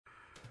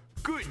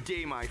Good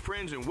day, my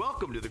friends, and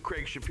welcome to the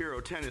Craig Shapiro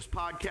Tennis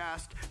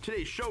Podcast.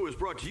 Today's show is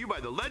brought to you by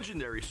the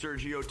legendary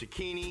Sergio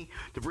Tacchini,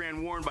 the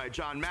brand worn by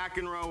John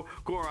McEnroe,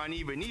 Goran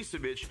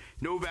Ivanisevic,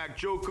 Novak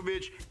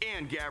Djokovic,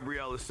 and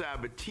Gabriela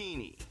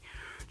Sabatini.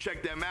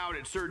 Check them out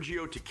at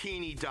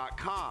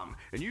sergiotacchini.com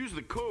and use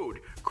the code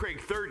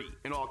Craig30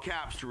 in all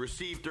caps to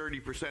receive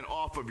 30%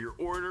 off of your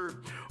order.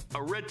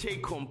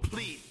 Arete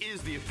Complete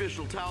is the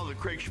official towel of the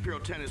Craig Shapiro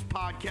Tennis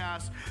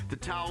Podcast. The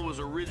towel was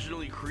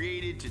originally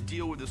created to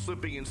deal with the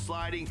slipping and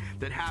sliding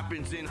that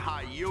happens in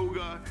hot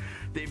yoga.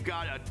 They've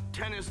got a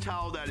tennis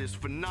towel that is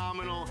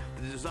phenomenal.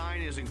 The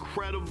design is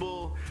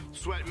incredible.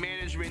 Sweat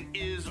management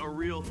is a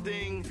real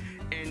thing.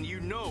 And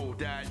you know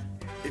that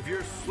if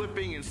you're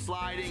slipping and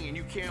sliding and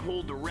you can't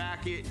hold the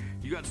racket,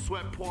 you got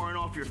sweat pouring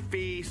off your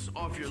face,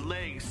 off your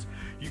legs,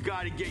 you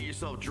got to get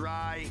yourself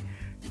dry.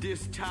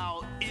 This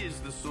towel is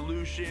the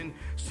solution.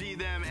 See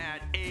them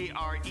at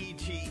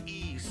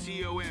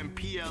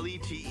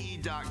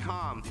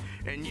aretecomplete.com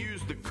and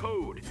use the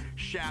code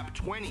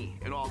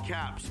SHAP20 in all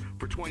caps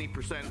for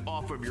 20%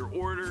 off of your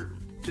order.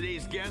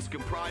 Today's guests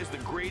comprise the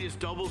greatest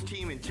doubles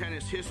team in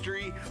tennis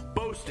history,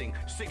 boasting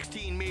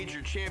 16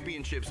 major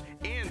championships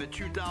and the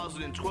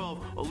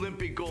 2012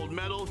 Olympic gold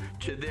medal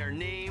to their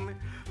name.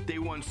 They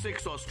won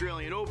 6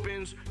 Australian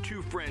Opens,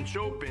 2 French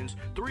Opens,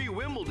 3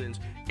 Wimbledons,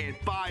 and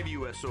 5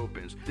 U.S.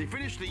 Opens. They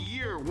finished the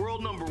year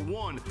world number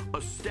 1,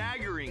 a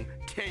staggering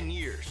 10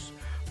 years.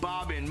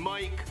 Bob and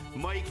Mike,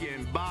 Mike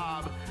and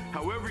Bob,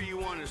 however you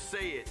want to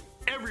say it,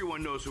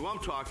 everyone knows who I'm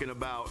talking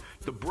about.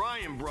 The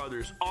Bryan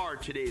Brothers are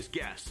today's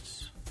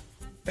guests.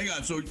 Hang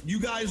on, so you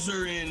guys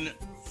are in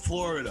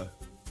Florida?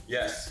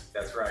 Yes,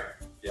 that's right.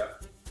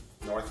 Yep,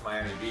 North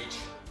Miami Beach,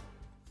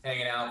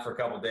 hanging out for a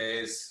couple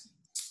days.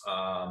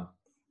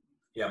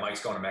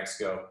 Mike's going to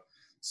Mexico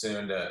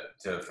soon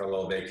for a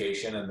little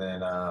vacation, and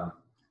then I'm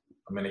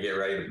going to get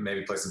ready to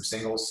maybe play some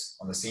singles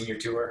on the senior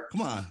tour.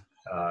 Come on.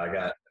 I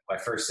got my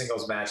first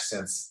singles match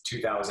since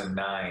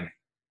 2009,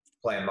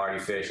 playing Marty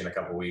Fish in a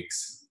couple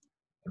weeks.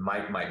 And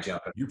Mike might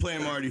jump in. You're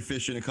playing Marty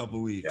Fish in a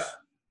couple weeks. Yeah,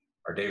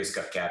 our Davis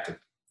Cup captain.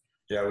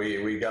 Yeah,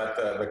 we got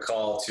the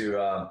call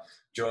to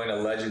join a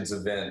Legends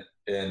event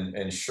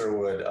in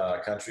Sherwood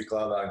Country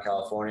Club out in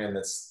California, and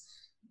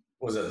that's,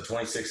 what was it, the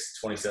 26th,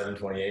 27,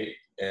 28?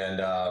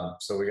 And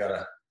so we got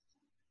to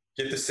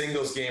get the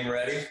singles game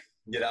ready,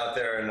 get out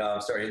there and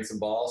start hitting some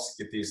balls,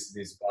 get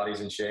these bodies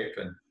in shape.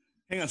 And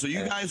hang on, so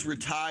you guys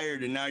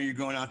retired and now you're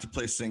going out to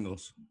play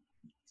singles?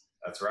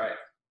 That's right.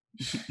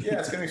 Yeah,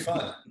 it's going to be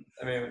fun.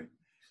 I mean,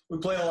 we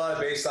played a lot of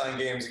baseline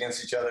games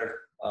against each other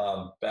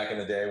back in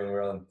the day when we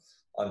were on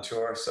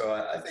tour. So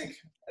I think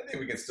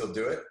we can still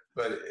do it.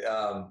 But,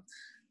 I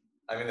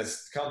mean,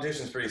 this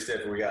competition's pretty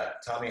stiff. We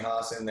got Tommy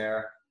Haas in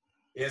there.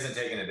 He hasn't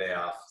taken a day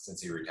off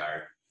since he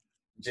retired.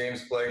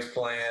 James Blake's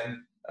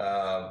playing,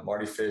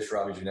 Marty Fish,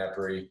 Robbie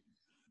Ginepri.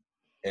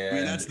 And I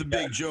mean, that's the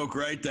big joke,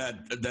 right?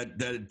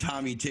 That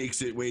Tommy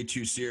takes it way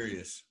too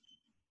serious.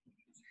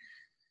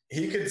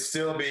 He could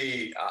still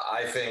be,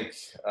 I think,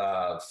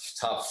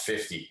 top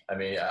 50. I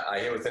mean, I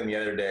hit with him the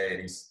other day,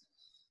 and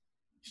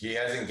he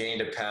hasn't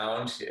gained a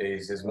pound.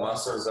 His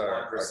muscles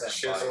are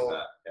chiseled,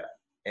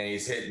 and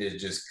he's hitting it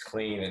just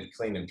clean and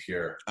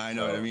pure. I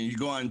know. So, I mean, you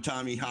go on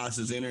Tommy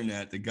Haas's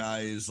internet, the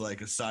guy is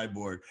like a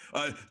cyborg.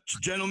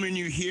 Gentlemen,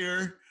 you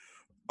hear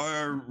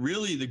are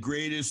really the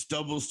greatest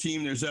doubles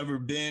team there's ever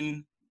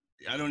been.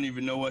 I don't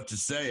even know what to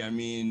say. I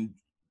mean,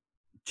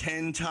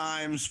 10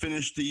 times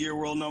finished the year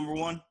world number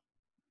 1.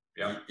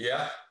 Yeah.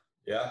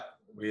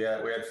 We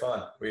had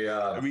fun.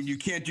 I mean, you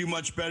can't do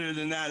much better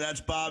than that. That's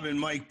Bob and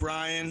Mike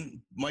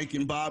Bryan, Mike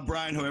and Bob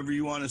Bryan, however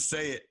you want to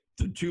say it.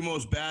 The 2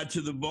 most bad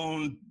to the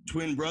bone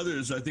twin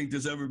brothers I think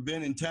there's ever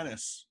been in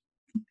tennis.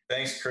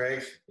 Thanks,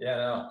 Craig.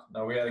 Yeah,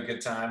 no, we had a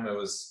good time. It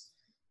was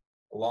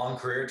a long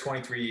career,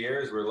 23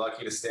 years. We're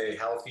lucky to stay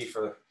healthy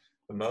for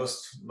the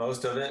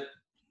most of it.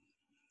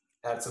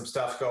 Had some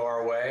stuff go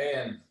our way,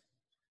 and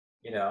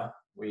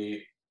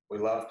we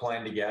loved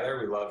playing together.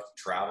 We loved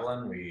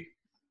traveling. We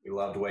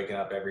loved waking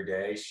up every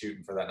day,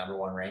 shooting for that number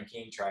 1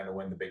 ranking, trying to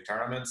win the big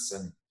tournaments.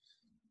 And,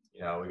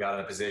 we got in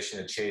a position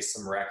to chase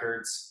some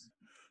records.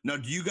 Now,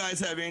 do you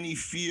guys have any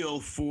feel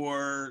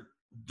for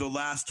the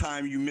last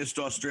time you missed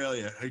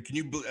Australia?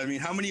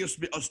 How many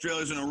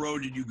Australias in a row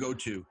did you go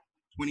to?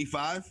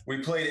 25? We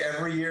played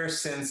every year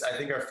since, I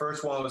think our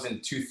first one was in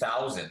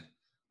 2000.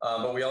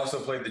 But we also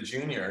played the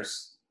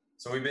juniors.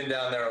 So we've been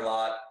down there a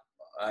lot.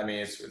 I mean,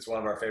 it's one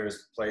of our favorite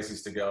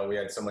places to go. We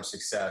had so much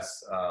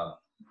success.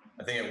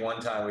 I think at one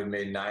time we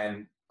made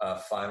 9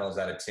 finals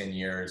out of 10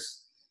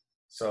 years.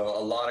 So a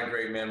lot of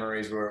great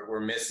memories. We're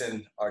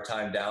missing our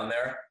time down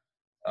there.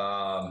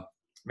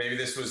 Maybe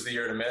this was the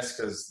year to miss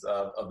because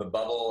of the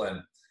bubble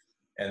and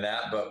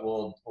that, but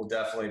we'll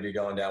definitely be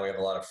going down. We have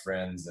a lot of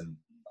friends, and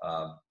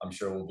I'm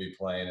sure we'll be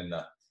playing in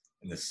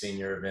the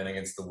senior event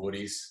against the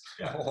Woodies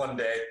one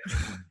day.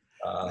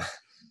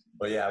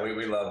 But yeah,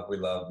 we love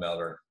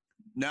Melbourne.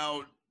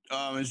 Now,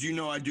 as you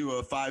know, I do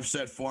a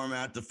 5-set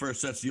format. The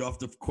first set's the off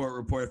the court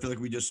report. I feel like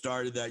we just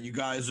started that. You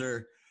guys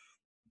aren't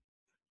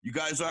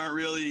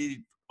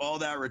really all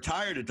that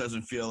retired, it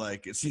doesn't feel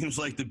like. It seems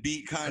like the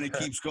beat kind of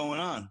keeps going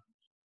on.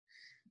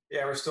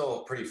 Yeah, we're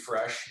still pretty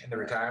fresh in the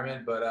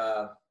retirement, but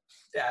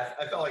yeah,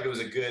 I felt like it was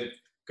a good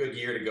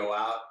year to go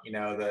out. You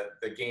know,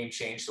 the game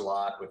changed a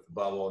lot with the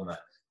bubble and the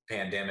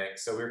pandemic,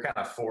 so we were kind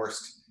of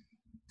forced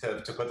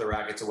to put the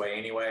rackets away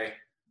anyway.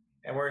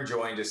 And we're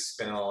enjoying just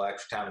spending a little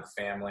extra time with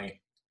the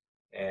family.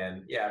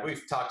 And yeah,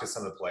 we've talked to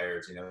some of the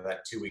players. You know, that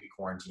 2-week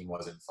quarantine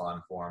wasn't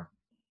fun for them.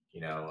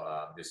 You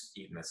know, just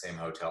eating the same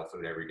hotel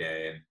food every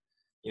day. And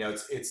you know,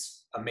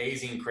 it's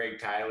amazing. Craig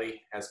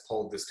Tiley has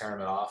pulled this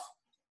tournament off.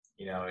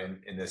 You know,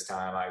 in this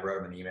time, I wrote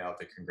him an email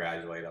to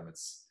congratulate him.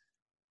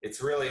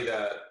 It's really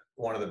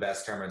one of the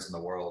best tournaments in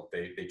the world.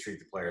 They treat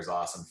the players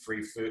awesome.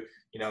 Free food,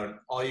 you know,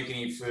 all you can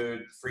eat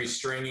food, free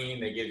stringing.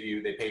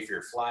 They pay for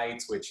your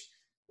flights, which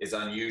is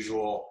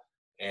unusual,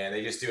 and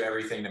they just do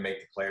everything to make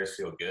the players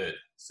feel good.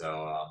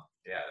 So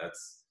yeah,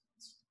 that's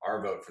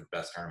our vote for the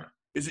best tournament.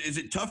 Is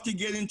it tough to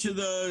get into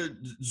the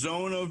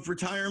zone of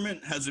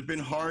retirement? Has it been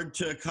hard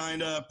to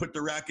kind of put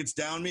the rackets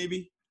down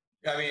maybe?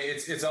 I mean,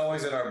 it's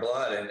always in our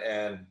blood,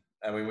 and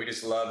I mean, we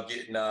just love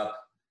getting up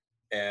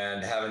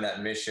and having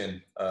that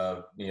mission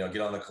of, you know,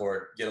 get on the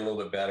court, get a little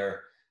bit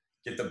better,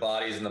 get the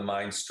bodies and the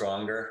minds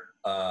stronger.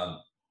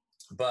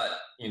 But,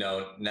 you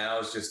know, now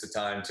is just the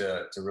time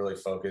to really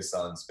focus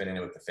on spending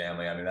it with the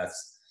family. I mean,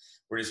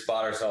 we just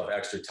bought ourselves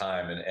extra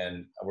time,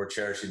 and we're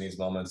cherishing these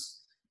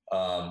moments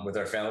with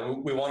our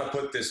family. We want to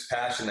put this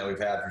passion that we've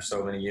had for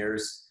so many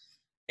years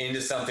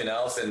into something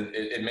else, and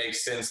it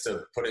makes sense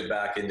to put it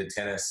back into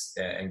tennis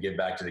and give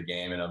back to the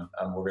game. And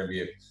we're going to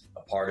be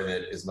a part of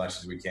it as much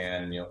as we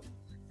can. You know,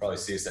 probably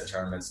see us at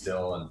tournaments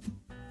still,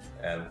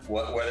 and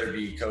whether it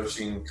be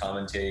coaching,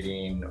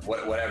 commentating,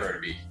 whatever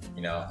it be,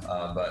 you know.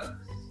 But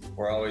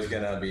we're always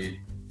going to be,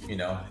 you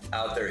know,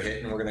 out there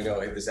hitting. We're going to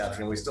go hit this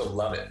afternoon. We still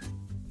love it.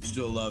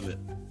 Still love it.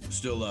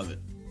 Still love it.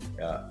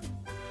 Yeah.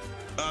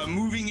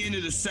 Moving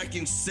into the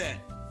second set,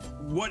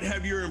 what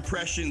have your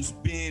impressions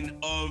been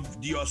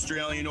of the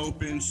Australian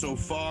Open so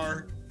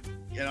far?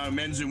 You know,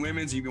 men's and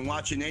women's, you been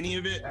watching any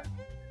of it?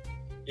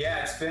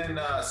 Yeah, it's been,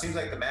 seems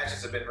like the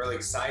matches have been really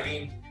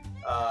exciting.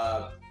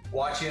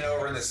 Watching it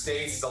over in the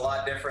States is a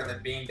lot different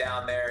than being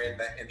down there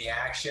in the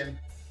action.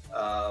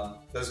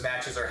 Those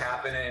matches are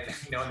happening,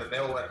 you know, in the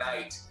middle of the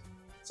night.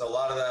 So a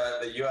lot of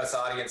the U.S.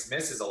 audience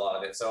misses a lot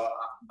of it. So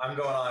I'm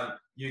going on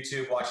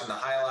YouTube watching the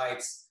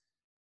highlights.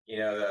 You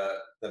know,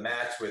 the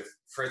match with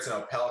Fritz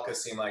and Opelka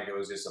seemed like it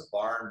was just a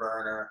barn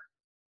burner.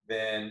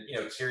 Then, you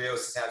know,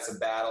 Kyrgios has had some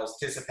battles.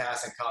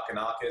 Tsitsipas and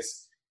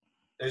Kokkinakis.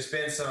 There's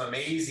been some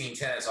amazing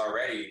tennis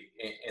already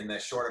in the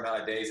short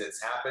amount of days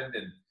it's happened.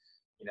 And,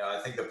 you know,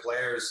 I think the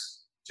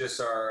players just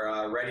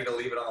are ready to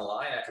leave it on the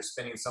line after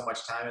spending so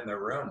much time in their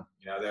room.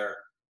 You know, they're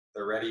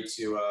ready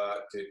to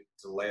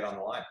lay it on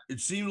the line.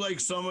 It seemed like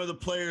some of the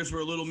players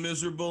were a little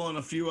miserable, and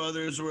a few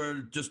others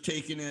were just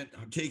taking it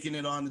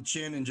on the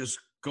chin and just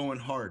going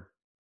hard.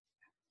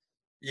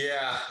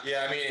 Yeah.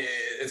 I mean,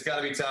 it's got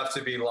to be tough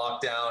to be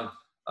locked down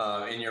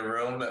in your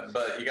room,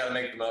 but you got to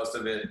make the most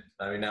of it.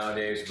 I mean,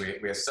 nowadays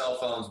we have cell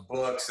phones,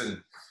 books,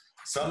 and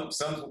some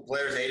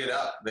players ate it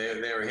up.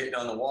 They were hitting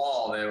on the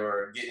wall. They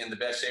were getting in the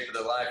best shape of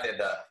their life. They had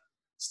the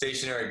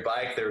stationary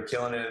bike. They were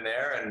killing it in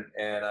there,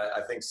 and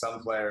I think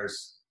some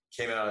players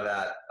came out of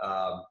that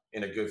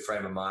in a good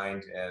frame of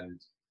mind, and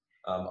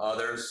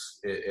others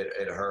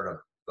it hurt them.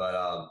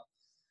 But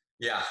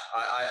yeah,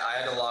 I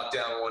had to lock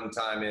down one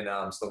time in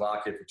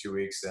Slovakia for 2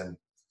 weeks, and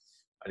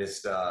I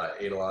just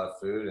ate a lot of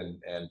food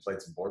and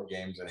played some board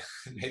games and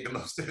made the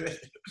most of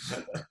it.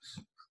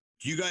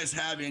 Do you guys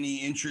have any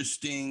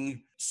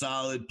interesting,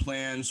 solid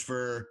plans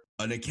for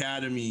an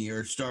academy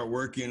or start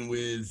working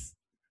with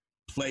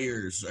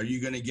players? Are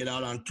you going to get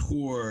out on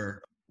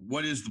tour?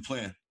 What is the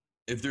plan,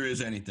 if there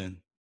is anything?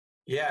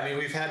 Yeah, I mean,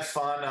 we've had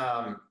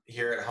fun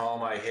here at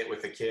home. I hit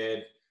with a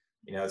kid,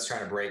 you know, it's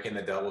trying to break in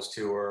the doubles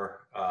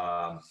tour. You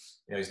know,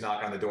 he's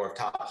knocking on the door of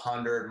top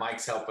 100.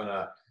 Mike's helping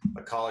a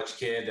college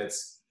kid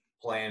that's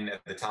playing at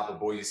the top of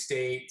Boise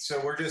State.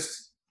 So we're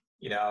just,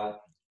 you know,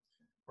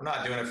 we're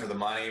not doing it for the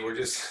money. We're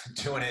just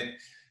doing it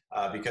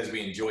because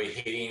we enjoy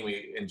hitting.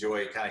 We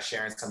enjoy kind of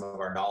sharing some of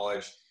our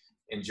knowledge,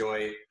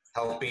 enjoy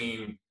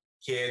helping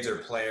kids or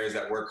players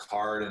that work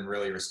hard and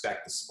really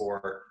respect the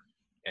sport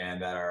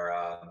and that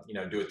are, you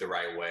know, do it the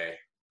right way.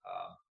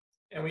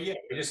 And we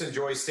just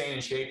enjoy staying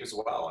in shape as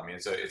well. I mean,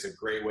 it's a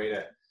great way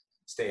to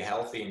stay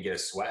healthy and get a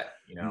sweat,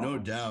 you know. No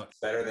doubt. It's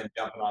better than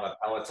jumping on a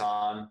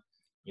Peloton,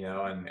 you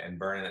know, and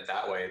burning it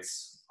that way.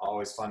 It's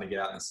always fun to get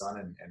out in the sun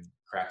and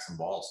crack some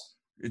balls.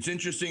 It's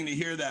interesting to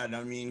hear that.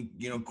 I mean,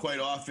 you know, quite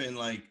often,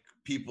 like,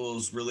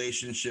 people's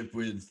relationship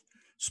with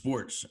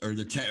sports or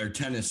or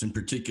tennis in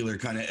particular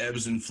kind of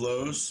ebbs and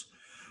flows.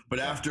 But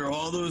after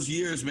all those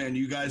years, man,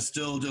 you guys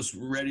still just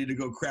ready to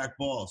go crack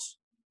balls.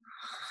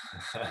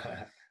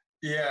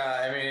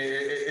 Yeah, I mean,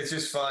 it's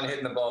just fun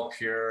hitting the ball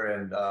pure.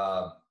 And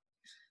I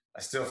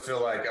still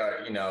feel like,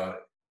 you know,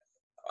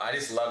 I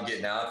just love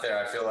getting out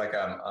there. I feel like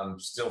I'm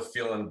still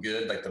feeling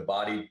good. Like the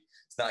body,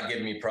 it's not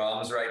giving me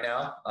problems right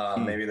now.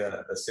 Maybe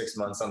the 6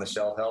 months on the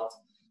shelf helped.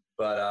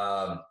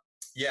 But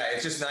Yeah,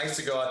 it's just nice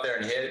to go out there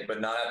and hit,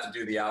 but not have to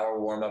do the hour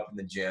warm up in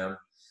the gym,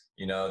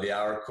 the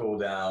hour cool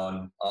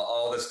down,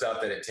 all the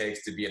stuff that it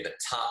takes to be at the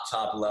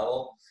top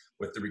level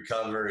with the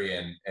recovery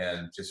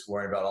and just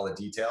worrying about all the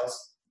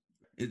details.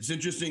 It's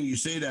interesting you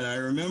say that. I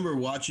remember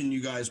watching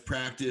you guys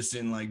practice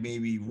in like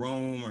maybe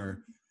Rome or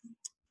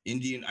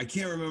Indian. I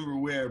can't remember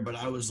where, but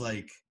I was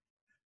like,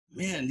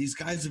 man, these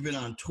guys have been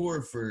on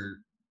tour for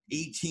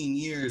 18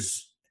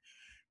 years.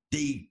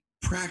 They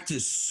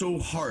practice so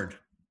hard.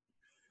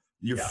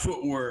 Your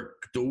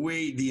footwork, the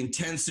weight, the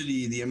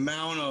intensity, the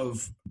amount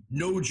of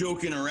no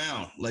joking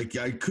around. Like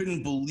I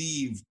couldn't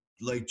believe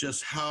like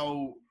just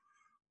how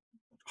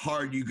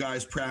hard you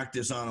guys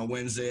practice on a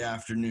Wednesday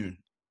afternoon.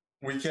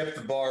 We kept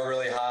the bar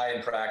really high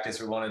in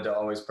practice. We wanted to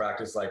always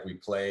practice like we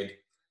played.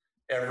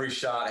 Every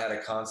shot had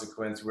a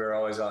consequence. We were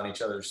always on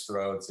each other's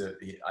throats.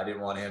 I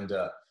didn't want him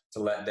to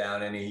let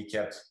down any. He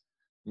kept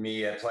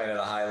me playing at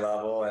a high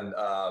level. And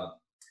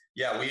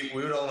we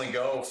would only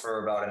go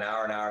for about an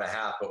hour and a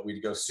half, but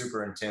we'd go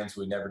super intense.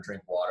 We'd never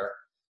drink water.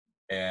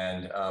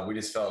 And we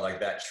just felt like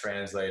that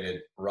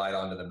translated right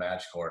onto the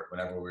match court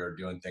whenever we were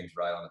doing things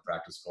right on the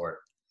practice court.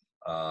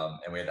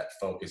 And we had that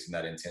focus and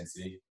that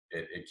intensity.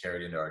 It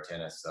carried into our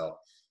tennis. So,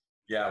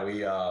 yeah,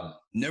 we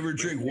never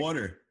drink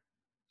water.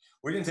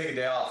 We didn't take a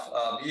day off.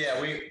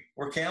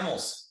 We're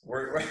camels.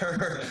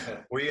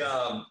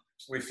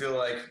 We feel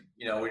like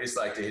we just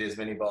like to hit as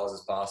many balls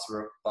as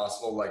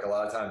possible. Like a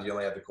lot of times, you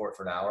only have the court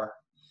for an hour,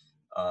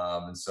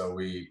 and so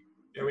we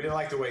didn't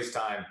like to waste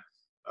time.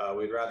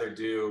 We'd rather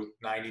do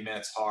 90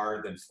 minutes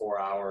hard than 4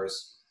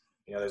 hours.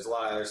 There's a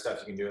lot of other stuff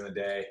you can do in the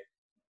day,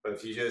 but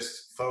if you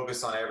just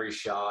focus on every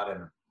shot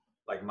and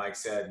like Mike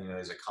said,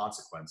 there's a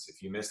consequence.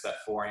 If you miss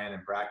that forehand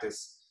in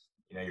practice,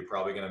 you're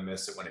probably going to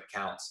miss it when it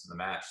counts in the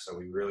match. So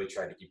we really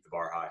tried to keep the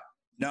bar high.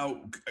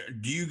 Now,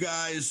 do you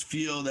guys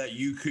feel that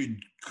you could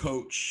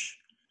coach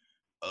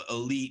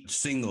elite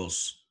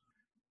singles?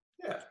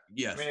 Yeah.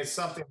 Yes. I mean, it's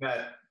something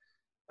that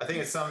I think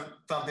it's something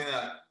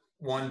that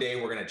one day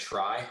we're going to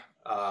try.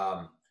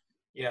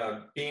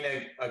 Being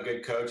a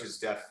good coach is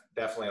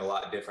definitely a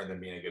lot different than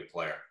being a good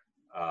player.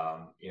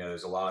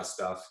 There's a lot of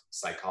stuff,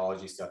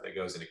 psychology stuff that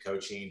goes into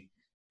coaching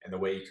and the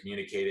way you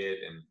communicate it.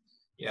 And,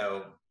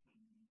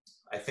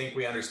 I think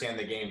we understand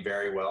the game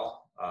very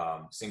well,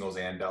 singles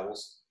and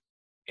doubles.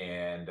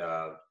 And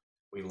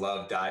we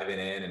love diving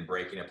in and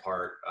breaking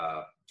apart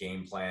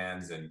game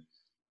plans and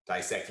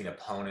dissecting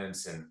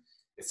opponents. And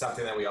it's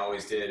something that we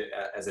always did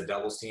as a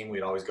doubles team.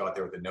 We'd always go out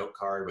there with a note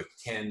card with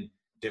 10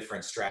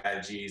 different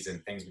strategies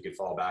and things we could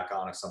fall back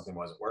on if something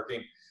wasn't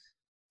working.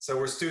 So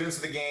we're students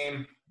of the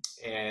game,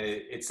 and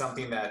it's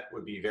something that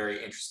would be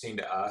very interesting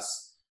to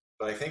us.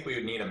 But I think we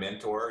would need a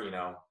mentor,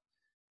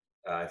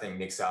 I think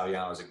Nick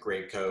Saviano is a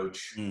great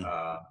coach.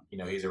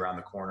 He's around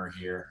the corner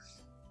here.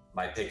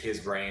 Might pick his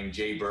brain.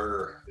 Jay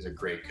Berger is a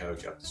great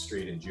coach up the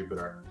street in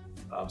Jupiter.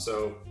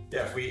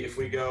 If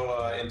we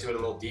go into it a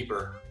little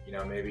deeper,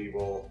 maybe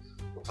we'll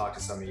talk to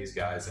some of these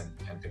guys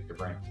and pick their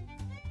brain.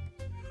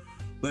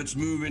 Let's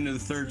move into the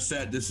third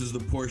set. This is the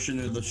portion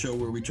of the show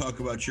where we talk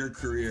about your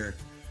career.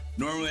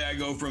 Normally I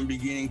go from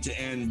beginning to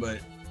end, but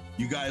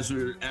you guys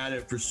were at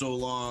it for so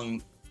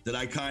long that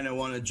I kind of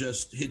want to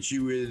just hit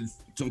you with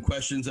some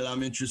questions that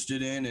I'm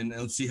interested in, and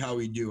let's see how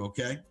we do,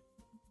 okay?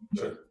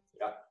 Sure,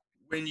 yeah.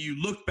 When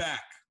you look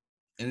back,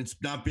 and it's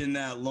not been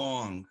that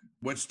long,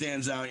 what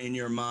stands out in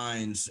your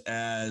minds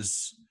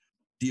as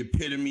the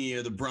epitome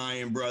of the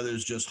Bryan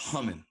Brothers just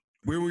humming?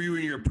 Where were you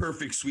in your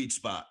perfect sweet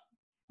spot?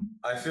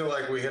 I feel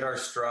like we hit our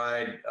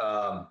stride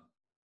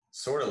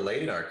sort of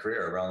late in our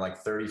career, around like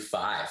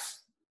 35.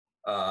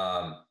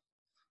 Around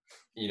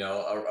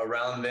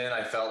then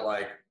I felt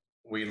like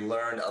we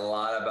learned a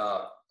lot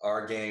about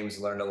our games,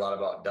 learned a lot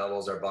about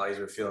doubles. Our bodies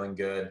were feeling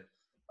good.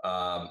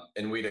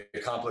 And we'd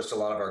accomplished a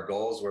lot of our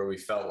goals where we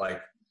felt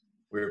like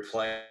we were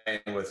playing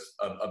with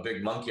a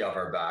big monkey off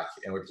our back,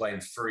 and we're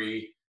playing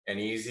free and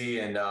easy.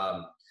 And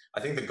I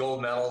think the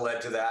gold medal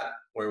led to that,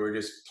 where we're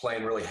just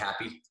playing really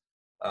happy.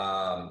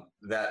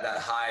 That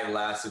high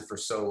lasted for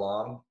so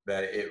long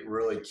that it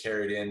really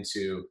carried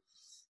into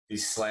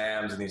these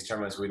slams and these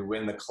tournaments. We'd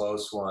win the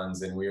close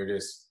ones, and we were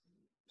just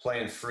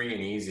playing free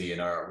and easy,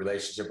 and our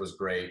relationship was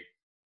great.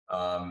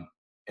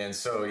 And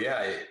so,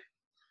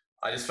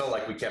 I just felt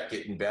like we kept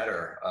getting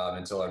better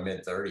until our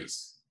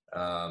mid-30s.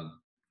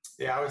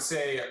 I would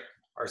say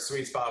our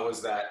sweet spot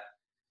was that,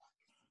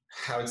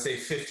 I would say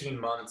 15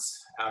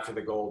 months after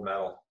the gold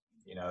medal.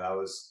 That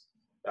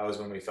was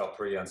when we felt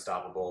pretty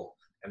unstoppable,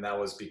 and that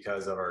was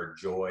because of our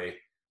joy.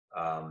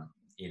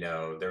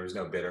 There was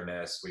no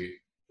bitterness. We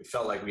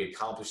felt like we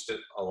accomplished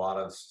a lot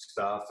of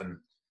stuff, and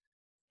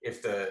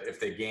if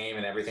the game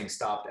and everything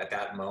stopped at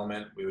that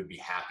moment, we would be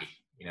happy.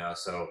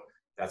 So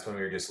that's when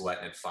we were just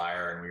letting it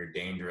fire, and we were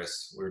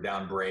dangerous. We were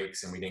down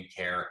breaks, and we didn't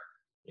care.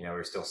 We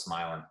were still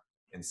smiling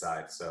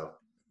inside. So,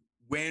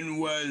 when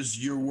was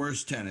your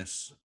worst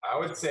tennis? I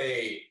would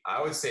say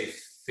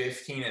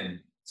 15 and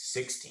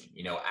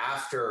 16.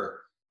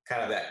 After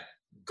kind of that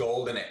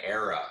golden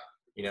era.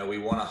 We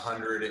won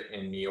 100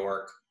 in New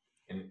York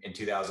in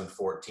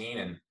 2014,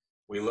 and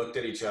we looked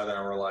at each other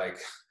and we're like,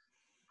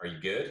 are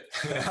you good?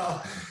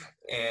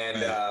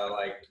 And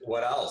like,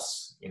 what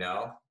else?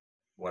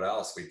 What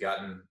else? We've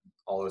gotten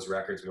all those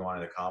records we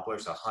wanted to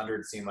accomplish.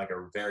 100 seemed like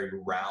a very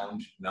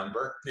round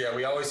number. Yeah,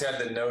 we always had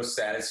the no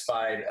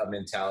satisfied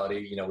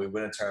mentality. We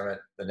win a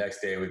tournament, the next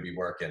day we'd be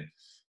working.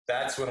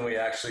 That's when we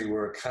actually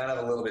were kind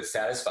of a little bit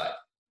satisfied.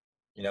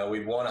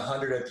 We'd won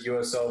 100 at the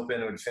U.S.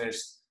 Open. We'd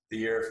finished the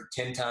year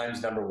 10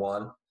 times number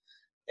one.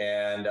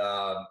 And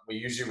we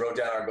usually wrote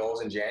down our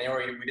goals in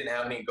January. We didn't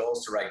have any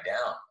goals to write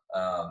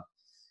down.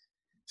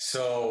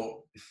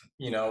 So,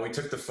 we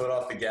took the foot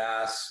off the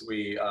gas.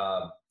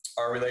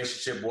 Our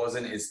relationship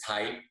wasn't as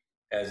tight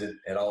as it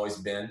had always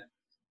been.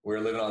 We were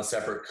living on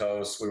separate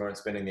coasts. We weren't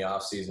spending the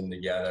off season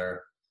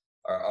together.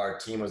 Our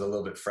team was a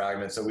little bit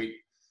fragmented. So I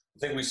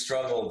think we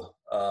struggled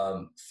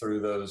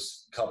through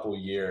those couple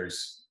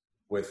years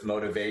with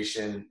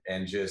motivation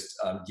and just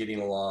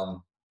getting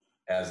along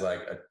as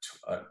like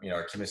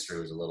our chemistry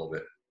was a little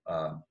bit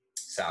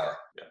sour.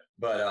 Yeah.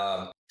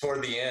 But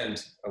toward the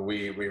end,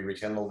 we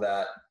rekindled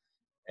that.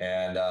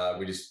 And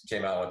we just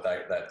came out with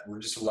that we're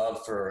just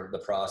love for the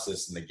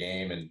process and the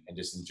game and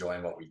just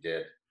enjoying what we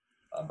did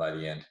by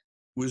the end.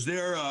 Was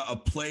there a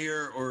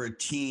player or a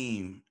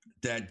team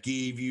that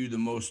gave you the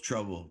most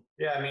trouble?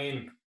 Yeah, I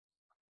mean,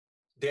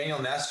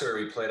 Daniel Nestor,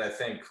 we played, I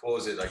think,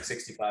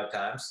 65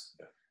 times?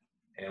 Yeah.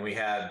 And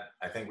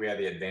I think we had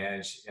the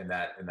advantage in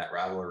that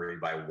rivalry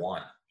by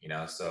one,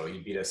 so he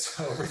beat us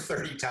over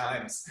 30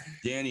 times.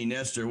 Danny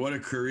Nestor, what a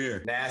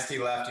career. Nasty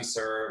lefty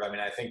serve. I mean,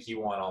 I think he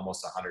won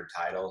almost 100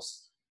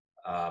 titles.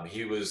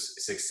 He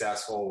was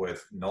successful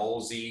with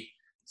Nolsey,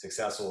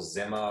 successful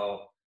Zimmo,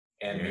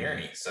 and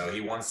Mirny. So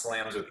he won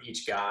slams with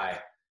each guy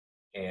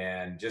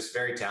and just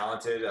very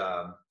talented,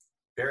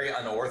 very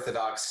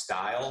unorthodox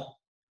style,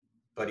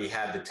 but he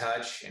had the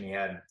touch and he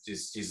had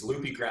just these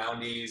loopy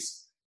groundies.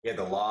 He had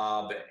the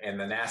lob and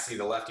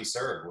the lefty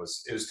serve it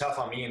was tough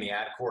on me in the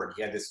ad court.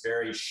 He had this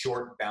very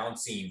short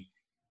bouncing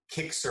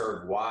kick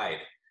serve wide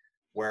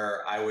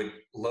where I would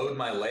load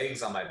my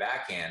legs on my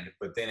backhand,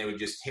 but then it would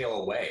just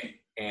tail away.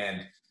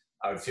 And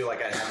I would feel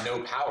like I had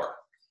no power.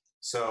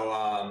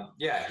 So,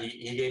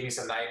 he gave me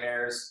some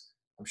nightmares.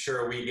 I'm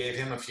sure we gave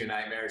him a few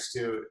nightmares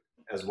too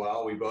as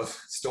well. We both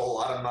stole a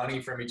lot of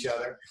money from each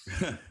other.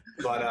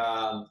 But,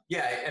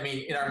 I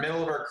mean, in our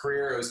middle of our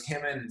career, it was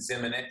him and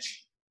Zimonjic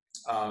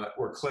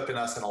were clipping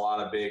us in a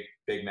lot of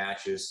big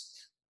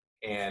matches.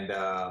 And,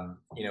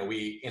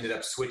 we ended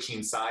up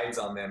switching sides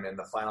on them in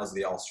the finals of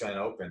the Australian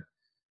Open.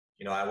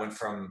 I went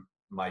from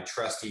my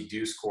trusty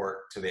deuce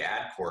court to the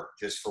ad court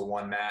just for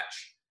one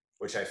match,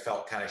 which I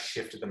felt kind of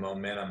shifted the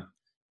momentum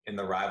in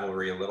the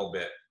rivalry a little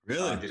bit.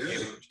 Really?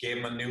 Gave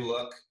him a new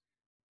look,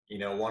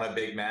 won a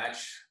big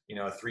match, a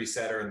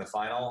 3-setter in the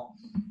final.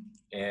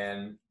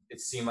 And it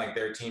seemed like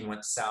their team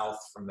went south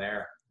from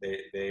there.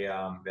 They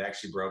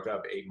actually broke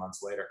up 8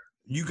 months later.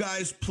 You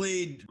guys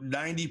played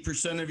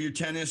 90% of your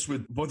tennis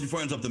with both your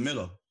forehands up the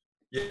middle.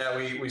 Yeah,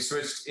 we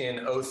switched in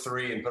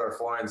 2003 and put our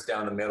forehands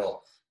down the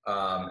middle.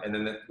 And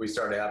then we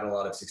started having a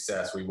lot of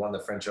success. We won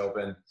the French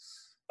Open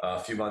a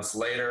few months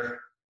later.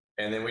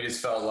 And then we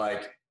just felt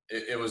like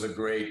it was a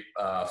great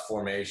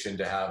formation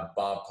to have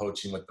Bob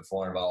coaching with the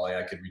forehand volley.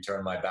 I could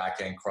return my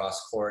backhand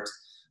cross court,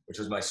 which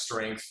was my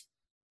strength.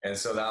 And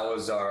so that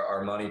was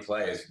our money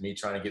plays, me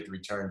trying to get the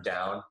return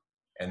down.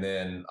 And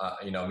then,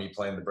 me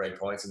playing the break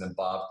points and then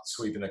Bob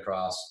sweeping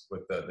across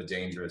with the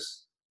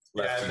dangerous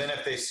lefty. Yeah, and then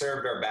if they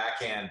served our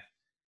backhand,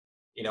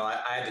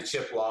 I had to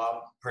chip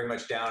lob pretty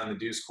much down in the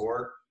deuce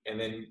court. And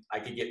then I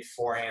could get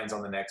forehands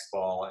on the next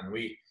ball. And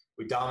we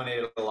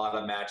dominated a lot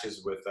of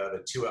matches with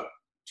the 2-up,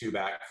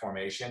 2-back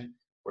formation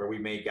where we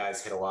made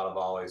guys hit a lot of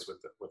volleys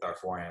with our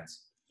forehands.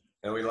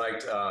 And we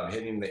liked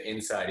hitting the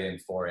inside-in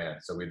forehand.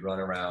 So we'd run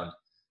around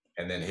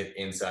and then hit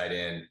inside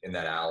in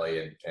that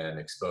alley and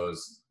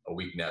expose a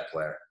weak net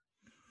player.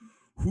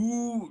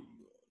 Who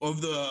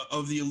of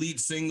the elite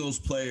singles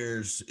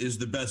players is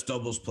the best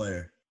doubles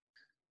player?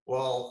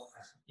 Well,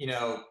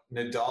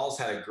 Nadal's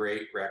had a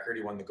great record.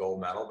 He won the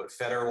gold medal, but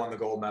Federer won the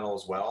gold medal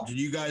as well. Did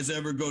you guys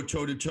ever go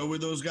toe-to-toe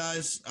with those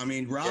guys? I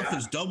mean,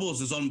 Rafa's doubles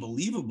is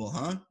unbelievable,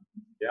 huh?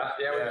 Yeah,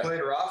 we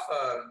played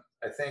Rafa,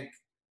 I think,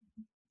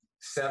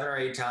 7 or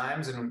 8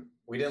 times, and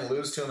we didn't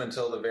lose to him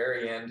until the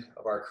very end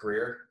of our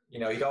career.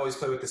 He'd always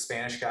play with the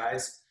Spanish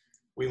guys.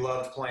 We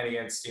loved playing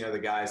against, the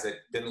guys that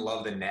didn't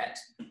love the net.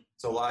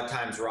 So a lot of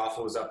times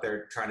Rafa was up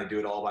there trying to do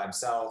it all by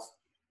himself,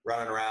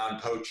 running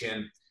around,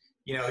 poaching.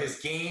 His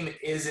game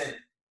isn't,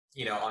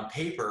 on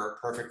paper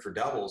perfect for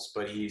doubles,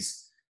 but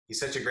he's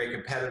such a great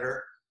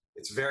competitor.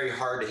 It's very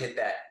hard to hit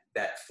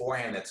that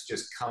forehand that's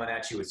just coming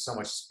at you with so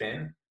much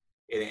spin,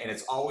 and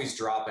it's always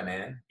dropping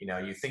in.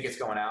 You think it's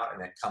going out,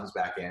 and it comes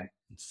back in.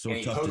 So and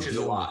he coaches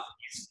a lot.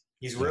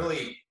 He's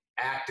really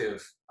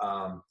active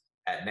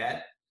at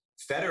net.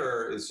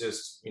 Federer is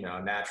just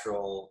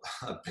natural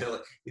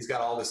ability. He's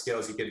got all the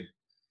skills. He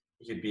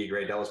could be a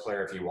great doubles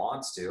player if he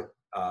wants to,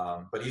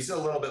 but he's a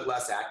little bit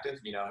less active.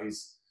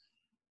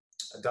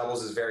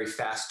 Doubles is very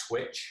fast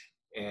twitch,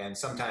 and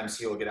sometimes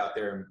he'll get out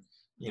there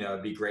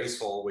and be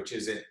graceful, which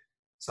isn't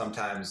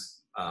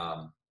sometimes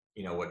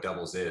what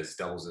doubles is.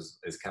 Doubles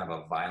is kind of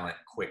a violent,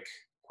 quick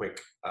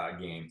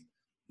game.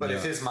 But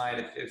if his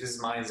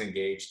mind's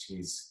engaged,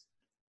 he's,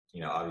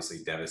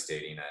 obviously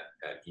devastating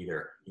at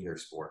either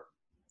sport.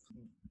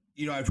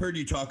 I've heard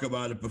you talk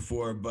about it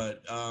before,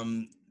 but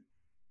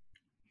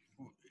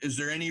is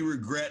there any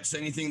regrets,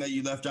 anything that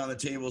you left on the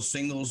table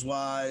singles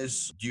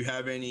wise? Do you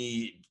have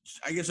any,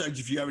 I guess,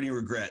 if you have any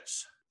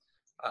regrets?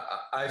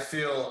 I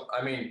feel,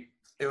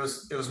 it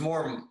was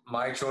more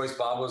my choice.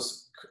 Bob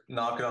was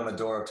knocking on the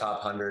door of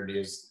top 100. He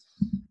was,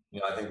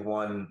 I think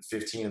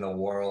 115 in the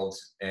world.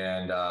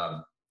 And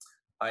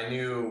I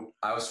knew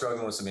I was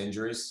struggling with some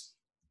injuries.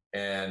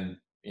 And,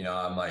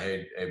 I'm like,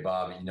 hey,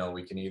 Bob,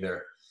 we can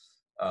either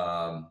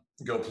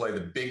go play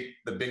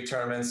the big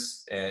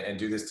tournaments and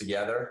do this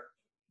together.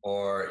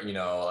 Or,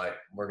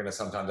 we're going to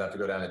sometimes have to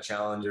go down to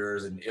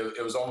challengers. And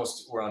it was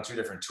almost, we're on two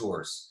different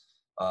tours.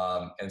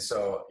 And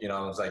so,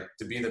 I was like,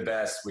 to be the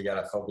best, we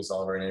got to focus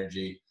all of our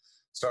energy,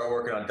 start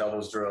working on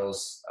doubles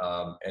drills,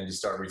 and just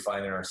start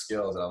refining our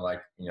skills. And I'm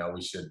like,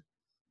 we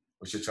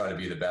should try to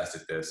be the best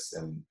at this.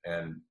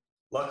 And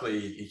luckily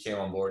he came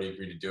on board. He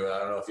agreed to do it. I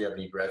don't know if you have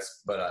any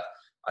regrets, but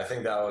I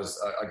think that was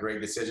a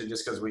great decision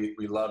just because we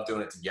love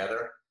doing it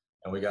together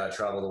and we got to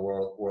travel the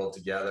world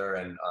together.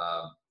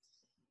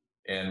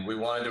 And we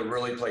wanted to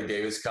really play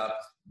Davis Cup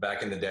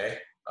back in the day.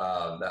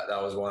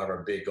 That was one of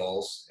our big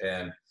goals.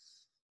 And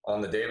on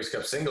the Davis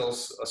Cup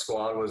singles, a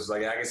squad was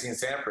like Agassi and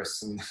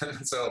Sampras.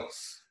 And so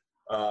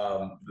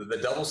the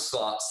double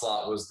slot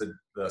was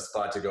the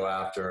spot to go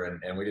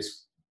after. And we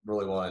just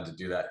really wanted to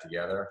do that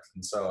together.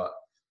 And so,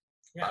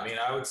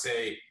 I would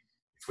say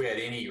if we had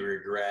any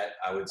regret,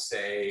 I would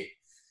say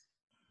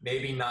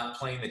maybe not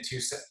playing the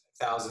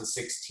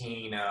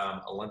 2016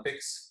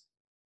 Olympics.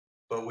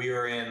 But we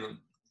were in,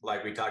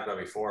 like we talked about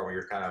before, we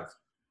were kind of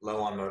low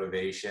on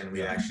motivation.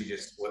 We actually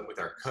just went with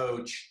our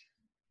coach.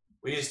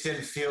 We just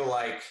didn't feel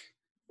like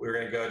we were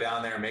going to go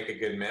down there and make a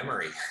good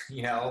memory,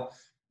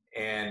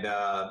 and,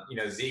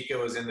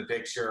 Zika was in the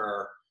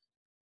picture.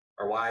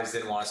 Our wives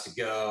didn't want us to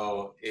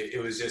go.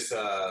 It was just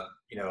a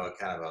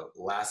kind of a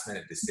last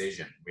minute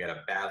decision. We had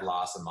a bad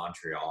loss in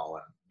Montreal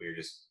and we were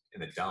just in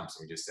the dumps.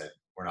 And we just said,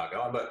 we're not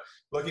going. But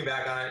looking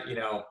back on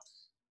it,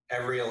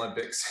 every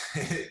Olympics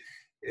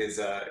is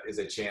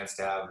a chance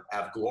to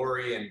have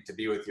glory and to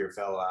be with your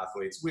fellow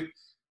athletes.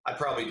 I'd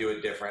probably do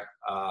it different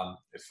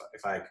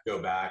if I could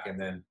go back,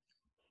 and then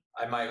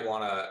I might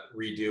want to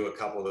redo a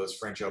couple of those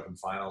French Open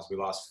finals. We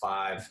lost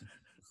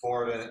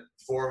four of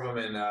them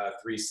in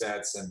 3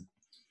 sets, and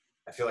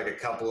I feel like a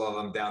couple of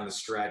them down the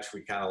stretch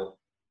we kind of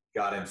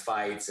got in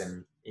fights,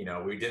 and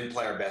we didn't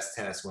play our best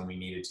tennis when we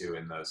needed to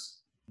in those.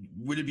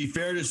 Would it be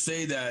fair to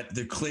say that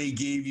the clay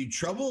gave you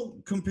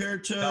trouble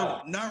compared to?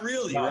 No. Not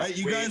really, No. right?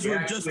 You guys were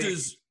actually,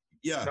 just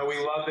as No, we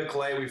loved the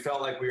clay. We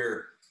felt like we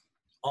were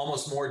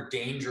almost more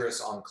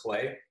dangerous on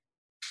clay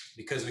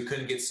because we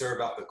couldn't get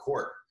served off the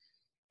court.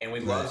 And we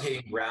loved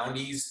hitting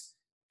roundies.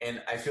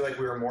 And I feel like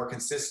we were more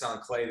consistent on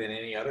clay than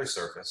any other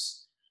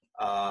surface.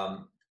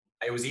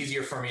 It was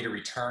easier for me to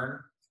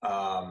return.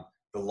 The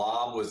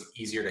lob was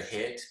easier to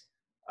hit.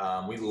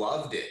 We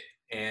loved it.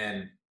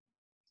 And,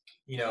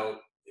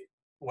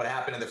 what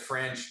happened to the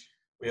French,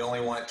 we only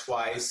won it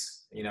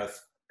twice.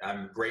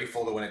 I'm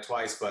grateful to win it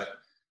twice, but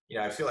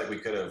I feel like we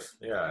could have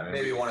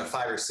maybe won it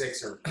 5 or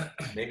 6 or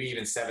maybe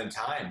even 7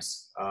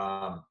 times.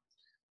 I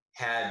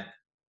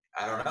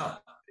don't know.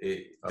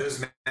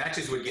 Those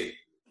matches would get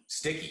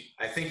sticky.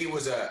 I think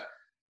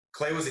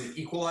clay was an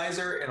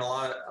equalizer in a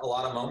lot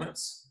of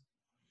moments,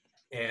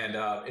 and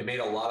it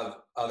made a lot of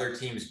other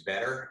teams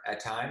better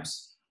at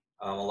times.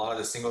 A lot of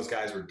the singles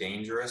guys were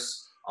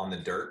dangerous on the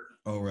dirt.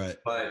 Oh, right.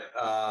 But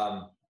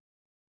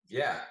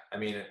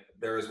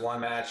there was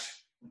one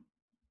match.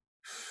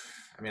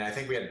 I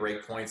think we had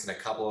break points in a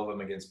couple of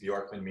them against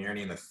Bjorkman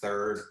Mirny in the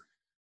third.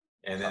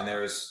 And then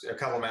there was a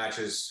couple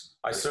matches.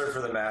 I served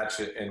for the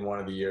match in one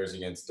of the years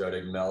against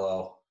Dodig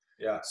Mello.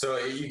 Yeah. So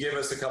you give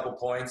us a couple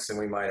points and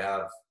we might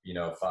have,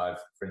 5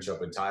 French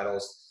Open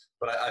titles.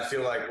 But I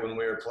feel like when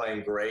we were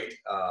playing great,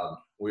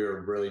 we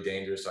were really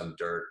dangerous on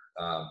dirt.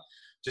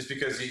 Just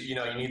because, you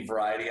need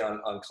variety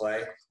on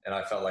clay. And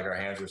I felt like our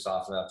hands were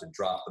soft enough to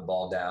drop the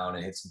ball down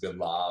and hit some good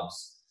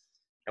lobs.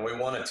 And we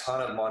won a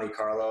ton of Monte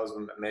Carlos,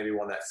 maybe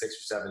won that 6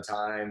 or 7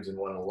 times, and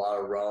won a lot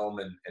of Rome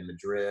and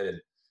Madrid.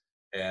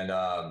 And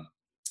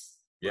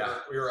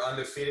we were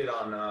undefeated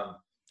on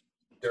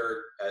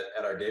dirt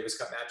at our Davis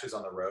Cup matches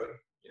on the road.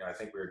 I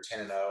think we were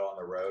 10-0 on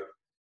the road.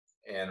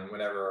 And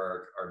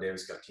whenever our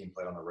Davis Cup team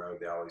played on the road,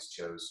 they always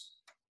chose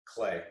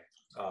clay.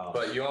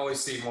 But you always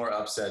see more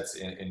upsets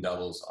in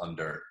doubles on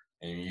dirt.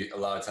 And a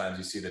lot of times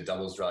you see the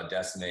doubles draw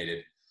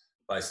decimated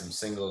by some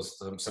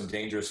singles, some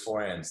dangerous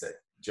forehands that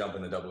jump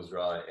in the doubles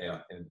draw,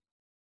 and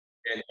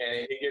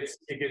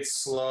it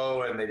gets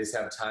slow, and they just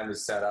have time to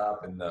set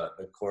up, and the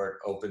court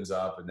opens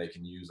up, and they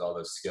can use all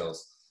those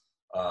skills.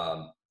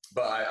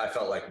 But I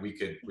felt like we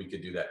could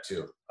do that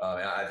too.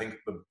 I think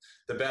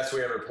the best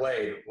we ever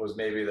played was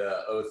maybe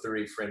the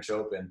 2003 French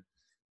Open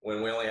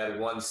when we only had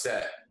one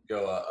set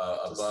go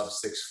above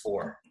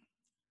 6-4.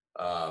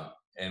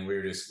 and we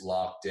were just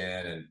locked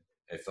in, and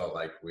it felt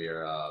like we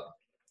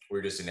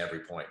were just in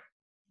every point.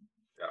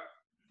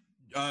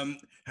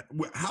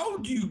 How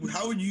would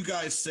you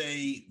guys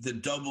say the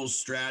doubles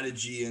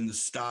strategy and the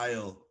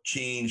style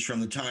changed from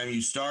the time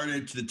you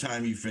started to the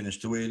time you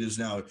finished, the way it is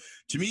now?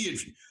 To me,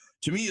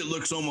 it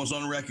looks almost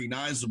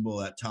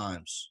unrecognizable at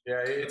times.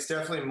 Yeah, it's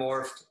definitely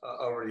morphed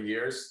over the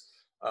years.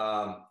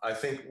 I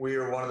think we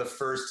were one of the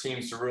first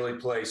teams to really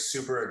play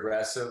super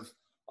aggressive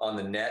on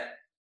the net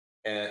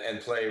and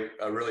play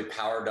really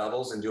power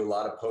doubles and do a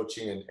lot of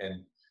poaching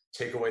and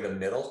take away the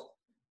middle.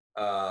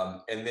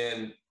 And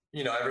then,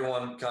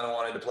 everyone kind of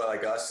wanted to play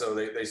like us, so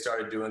they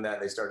started doing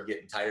that. They started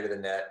getting tighter to the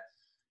net,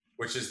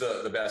 which is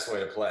the best way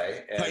to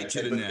play. Tight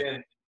to the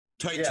net.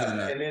 Tight to the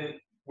net.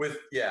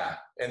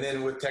 And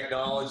then with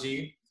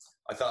technology,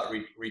 I thought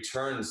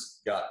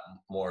returns got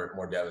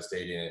more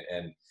devastating,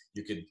 and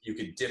you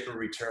could dip a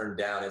return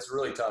down. It's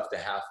really tough to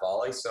half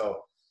volley.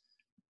 So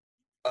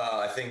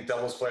I think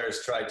doubles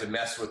players tried to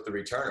mess with the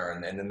returner,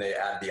 and then they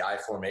add the I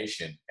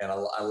formation and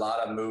a lot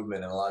of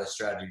movement and a lot of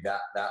strategy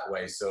that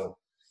way. So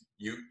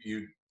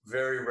you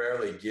very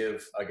rarely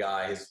give a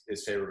guy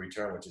his favorite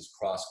return, which is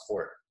cross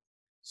court.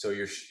 So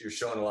you're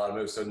showing a lot of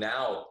moves. So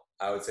now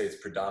I would say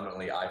it's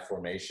predominantly I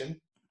formation.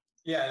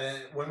 Yeah, and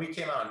then when we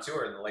came out on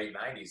tour in the late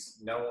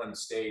 90s, no one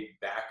stayed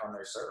back on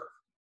their serve.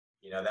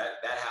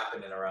 That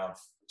happened in around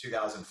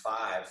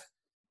 2005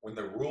 when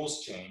the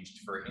rules changed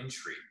for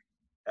entry.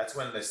 That's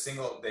when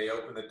they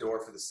opened the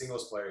door for the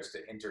singles players to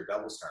enter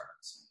doubles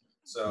tournaments.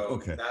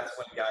 So That's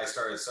when guys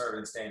started serving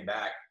and staying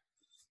back.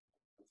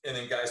 And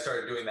then guys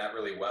started doing that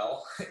really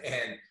well.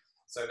 And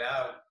so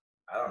now,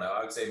 I don't know,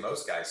 I would say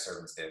most guys serve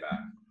and stay back,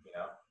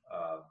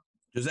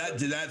 Did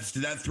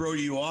that throw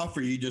you off,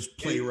 or you just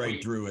play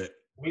through it?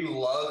 We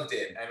loved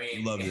it. I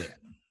mean, loved it.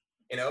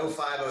 In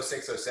 05,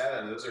 06,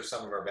 07, those are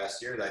some of our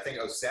best years. I think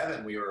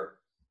 07, we were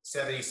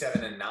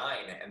 77-9,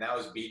 and that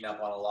was beating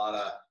up on a lot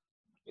of,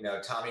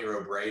 Tommy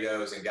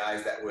Robredos and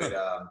guys that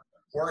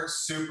weren't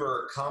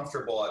super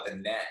comfortable at the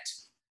net.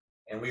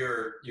 And we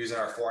were using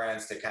our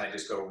forehands to kind of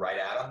just go right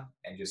at them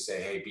and just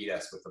say, hey, beat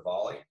us with the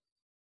volley.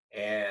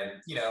 And,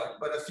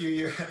 but a few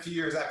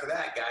years after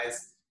that,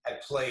 guys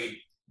had played,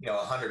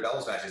 100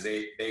 doubles matches.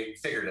 They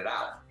figured it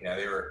out.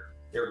 They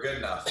were good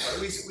enough. But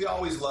we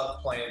always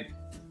loved playing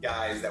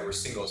guys that were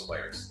singles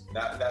players.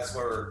 That's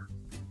where,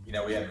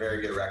 we had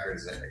very good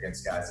records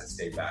against guys that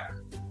stayed back.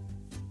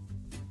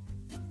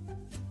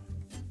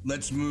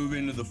 Let's move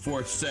into the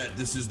fourth set.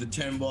 This is the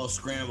 10-ball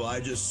scramble. I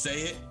just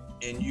say it,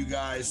 and you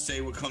guys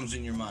say what comes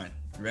in your mind.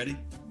 You ready?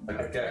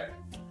 Okay.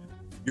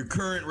 Your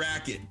current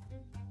racket.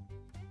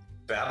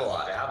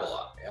 Babylon.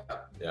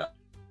 Yeah.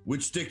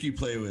 Which stick do you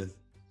play with?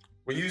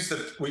 We used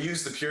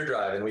the Pure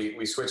Drive, and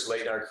we switched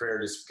late in our career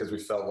just because we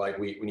felt like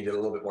we needed a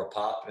little bit more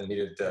pop and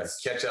needed to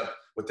catch up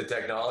with the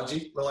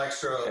technology. A little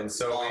extra. And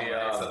so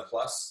the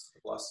plus.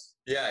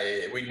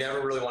 Yeah, we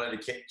never really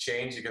wanted to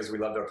change because we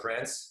loved our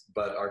prints,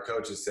 but our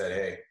coaches said,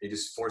 hey, he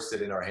just forced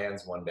it in our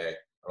hands one day.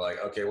 We're like,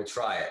 okay, we'll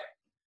try it.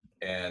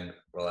 And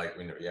we're like,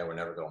 we're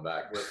never going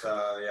back. With,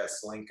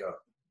 Slinko,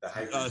 the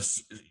Hyper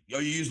G. You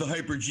use the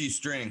Hyper G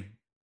string.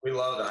 We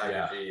love the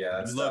Hyper G,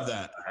 yeah. I love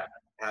that.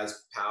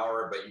 Has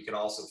power, but you can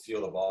also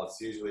feel the ball.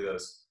 It's usually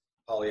those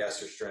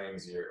polyester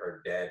strings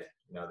are dead.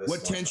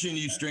 What tension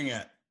do you string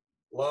at?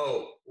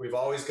 Low. We've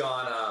always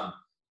gone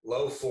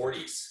low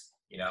 40s.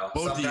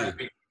 Both sometimes of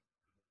you. we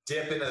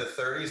dip into the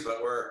 30s,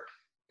 but we're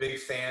big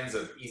fans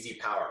of easy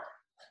power.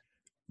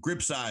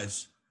 Grip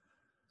size.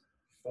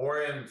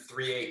 4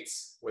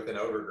 3/8 with an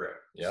over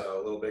grip. Yep.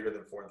 So a little bigger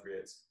than 4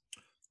 3/8.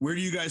 Where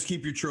do you guys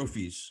keep your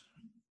trophies?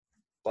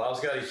 Bob's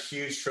got a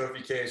huge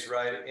trophy case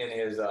right in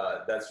his,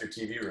 that's your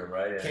TV room,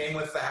 right? Came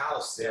with the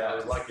house. Yeah, I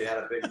was lucky. It had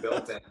a big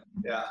built-in.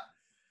 Yeah.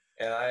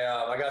 And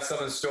I got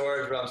some in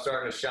storage, but I'm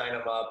starting to shine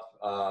them up,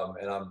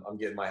 and I'm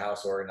getting my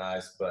house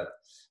organized. But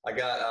I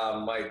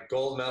got my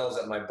gold medals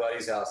at my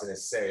buddy's house in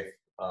his safe.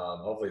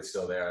 Hopefully it's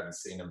still there. I haven't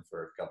seen him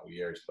for a couple of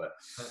years, but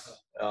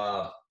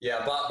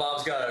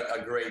Bob's got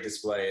a great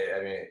display.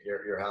 I mean,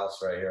 your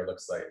house right here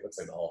looks like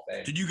the Hall of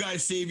Fame. Did you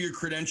guys save your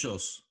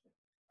credentials?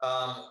 We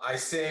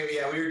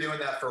were doing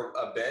that for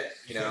a bit,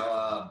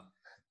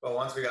 but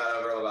once we got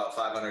over about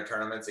 500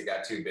 tournaments, it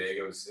got too big.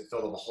 It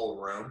filled up a whole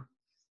room.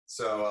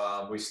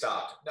 So we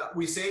stopped. No,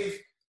 we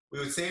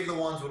would save the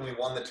ones when we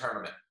won the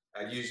tournament.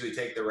 I'd usually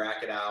take the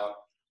racket out,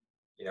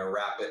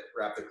 wrap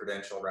the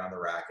credential around the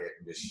racket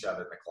and just shove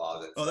it in the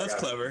closet. Oh, that's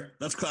clever.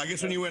 That's clever. I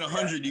guess when you win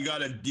 100, you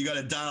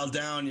gotta dial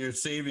down your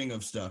saving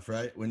of stuff,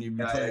 right? When you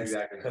yeah,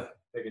 exactly.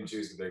 Pick and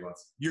choose the big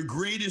ones. Your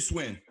greatest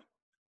win.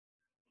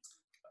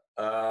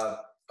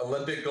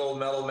 Olympic gold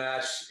medal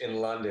match in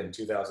London,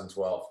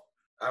 2012.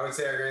 I would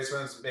say our greatest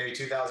wins, maybe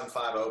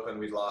 2005 Open.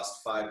 We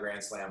lost 5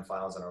 Grand Slam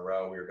finals in a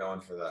row. We were going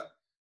for the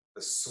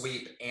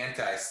sweep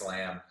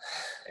anti-slam,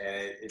 and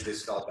it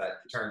just felt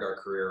that turned our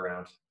career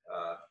around,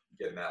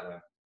 getting that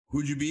win.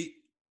 Who'd you beat?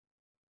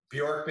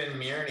 Bjorkman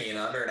Mirny in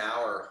under an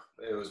hour.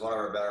 It was one of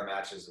our better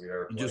matches we've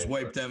ever played. You just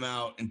wiped them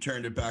out and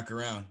turned it back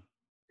around.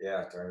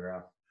 Yeah, turned it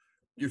around.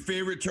 Your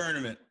favorite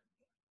tournament?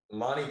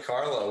 Monte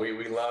Carlo.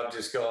 We love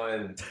just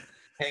going,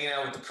 hanging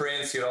out with the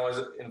prince. He'd always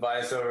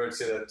invite us over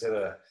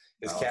to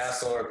his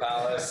castle or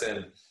palace,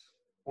 and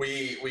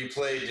we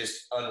played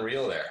just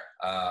unreal there.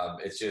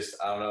 It's just,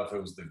 I don't know if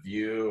it was the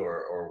view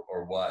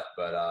or what,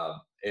 but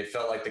it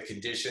felt like the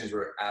conditions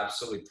were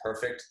absolutely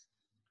perfect.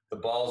 The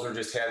balls were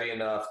just heavy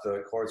enough.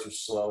 The courts were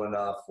slow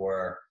enough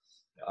where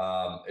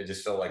it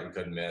just felt like we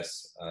couldn't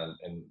miss.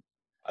 And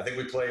I think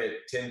we played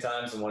it 10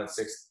 times and won it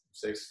six.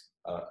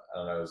 I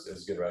don't know. It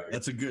was a good record.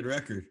 That's a good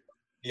record.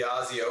 The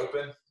Aussie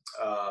Open.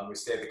 We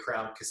stayed at the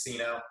Crown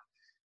Casino.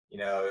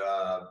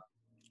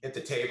 Hit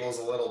the tables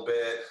a little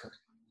bit,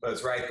 but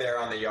it's right there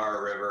on the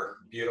Yarra River.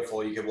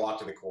 Beautiful. You could walk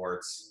to the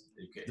courts.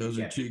 Those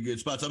are two good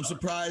spots. I'm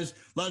surprised.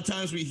 A lot of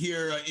times we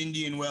hear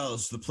Indian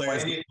Wells. The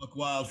players look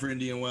wild for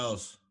Indian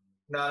Wells.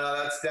 No,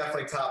 that's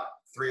definitely top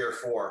 3 or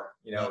 4.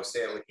 We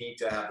stay at La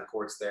Quinta, have the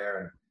courts there,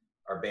 and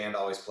our band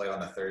always played on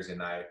the Thursday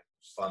night.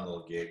 It's a fun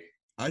little gig.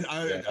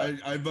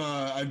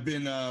 I've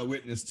been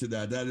witness to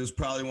that. That is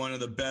probably one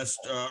of the best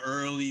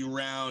early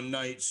round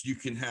nights you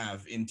can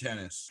have in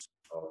tennis.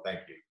 Oh, thank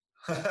you.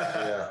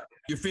 Yeah.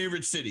 Your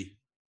favorite city?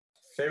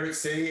 Favorite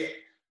city?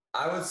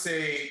 I would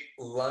say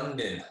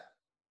London.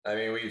 I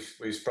mean,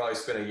 we've probably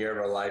spent a year of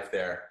our life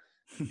there,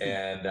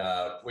 and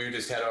we would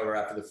just head over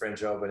after the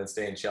French Open and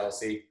stay in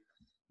Chelsea.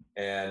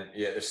 And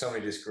yeah, there's so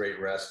many just great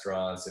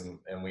restaurants,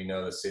 and we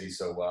know the city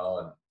so well,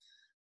 and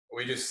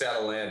we just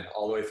settle in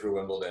all the way through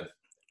Wimbledon.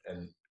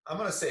 And I'm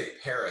going to say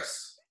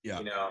Paris.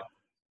 Yeah.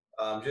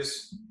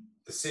 Just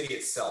the city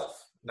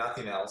itself,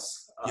 nothing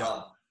else.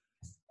 Yeah.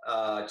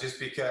 Just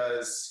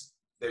because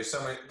there's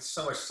so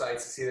much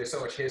sights to see, there's so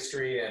much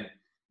history, and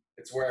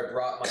it's where I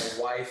brought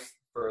my wife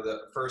for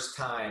the first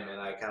time, and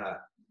I kind of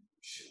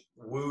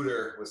wooed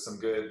her with some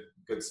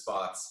good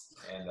spots,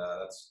 and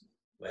that's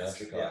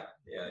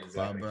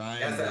exactly.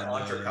 Bryan, that's that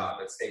entrecote,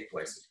 that steak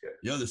place is good.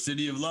 Yo, the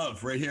City of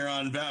Love, right here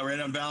on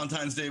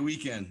Valentine's Day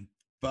weekend.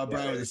 Bob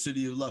Bryan with the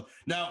City of Love.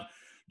 Now,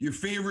 your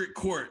favorite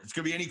court? It's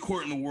gonna be any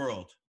court in the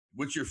world.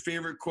 What's your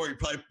favorite court?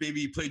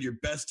 Maybe you played your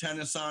best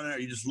tennis on it, or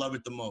you just love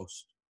it the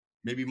most.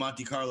 Maybe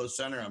Monte Carlo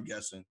Center, I'm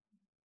guessing.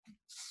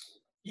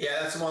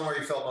 Yeah, that's the one where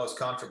you felt most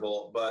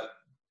comfortable. But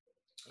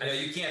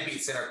you can't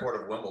beat center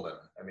court of Wimbledon.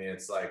 I mean,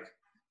 it's like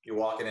you're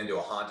walking into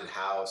a haunted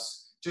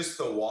house. Just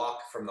the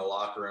walk from the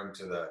locker room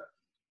to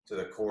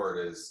the court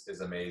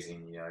is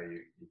amazing. You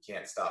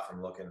can't stop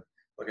from looking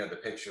at the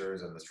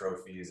pictures and the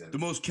trophies. And the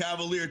most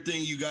cavalier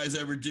thing you guys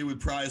ever did with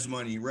prize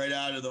money, right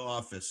out of the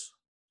office.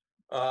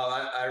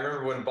 I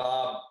remember when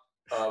Bob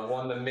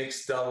won the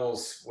mixed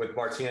doubles with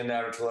Martina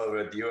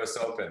Navratilova at the U.S.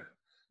 Open,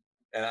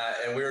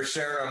 and we were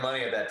sharing our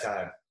money at that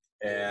time.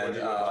 And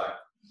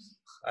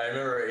I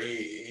remember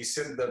he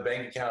sent the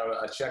bank account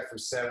a check for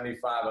 $75.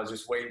 I was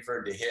just waiting for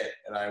it to hit,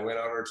 and I went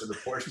over to the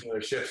Porsche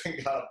dealership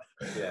and got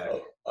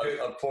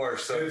a Porsche.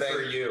 So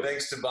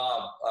thanks to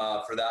Bob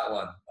for that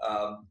one.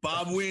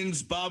 Bob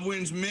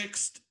wins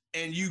mixed,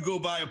 and you go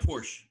buy a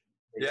Porsche.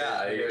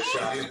 Yeah,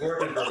 he's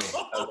working for me.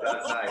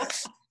 That's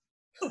nice.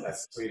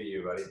 That's sweet of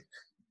you, buddy.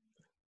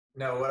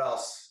 No, what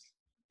else?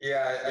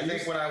 Yeah, I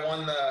think when I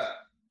won the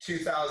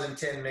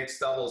 2010 Mixed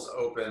Doubles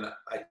Open,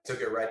 I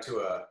took it right to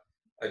a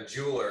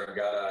jeweler and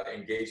got an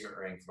engagement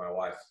ring for my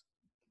wife.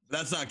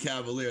 That's not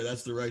cavalier.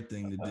 That's the right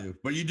thing to do.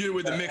 But you did it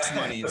with the mixed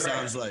money, it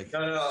sounds like.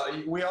 No.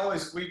 We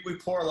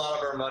pour a lot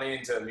of our money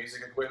into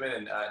music equipment.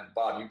 And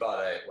Bob, you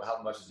bought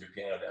how much is your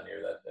piano down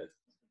here?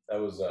 That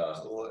was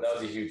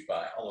a huge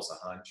buy. Almost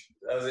a hunch.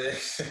 That was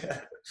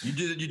it.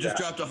 You just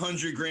dropped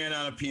 $100,000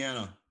 on a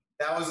piano.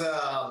 That was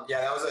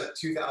a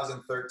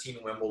 2013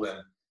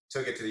 Wimbledon.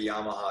 Took it to the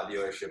Yamaha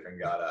dealership and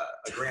got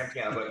a grand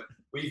piano. But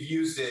we've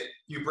used it.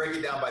 You break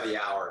it down by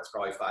the hour, it's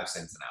probably 5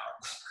 cents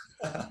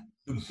an hour.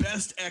 The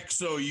best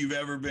EXO you've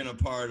ever been a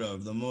part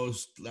of, the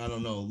most, I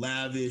don't know,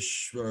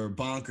 lavish or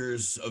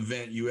bonkers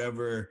event you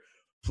ever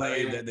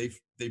played that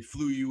they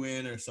flew you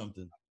in or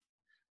something.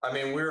 I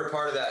mean, we were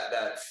part of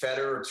that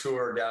Federer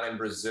tour down in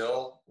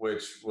Brazil,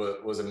 which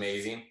was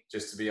amazing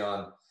just to be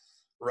on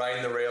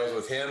riding the rails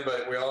with him.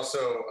 But we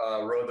also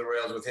rode the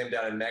rails with him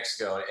down in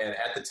Mexico. And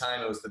at the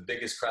time, it was the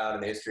biggest crowd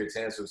in the history of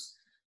tennis. It was,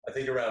 I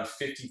think, around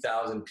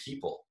 50,000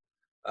 people.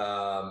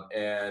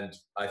 And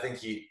I think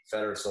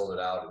Federer sold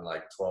it out in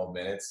like 12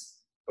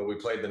 minutes. But we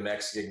played the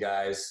Mexican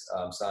guys,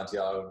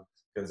 Santiago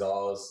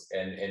Gonzalez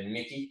and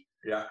Mickey.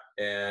 Yeah.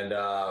 And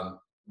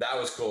that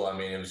was cool. I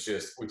mean, it was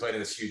just, we played in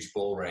this huge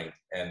bull ring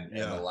and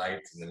the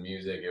lights and the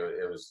music.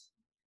 It was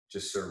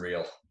just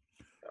surreal.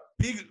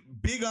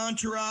 Big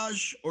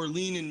entourage or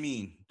lean and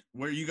mean?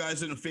 Were you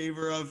guys in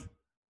favor of?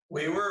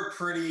 We were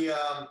pretty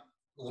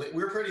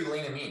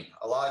lean and mean.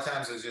 A lot of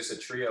times it was just a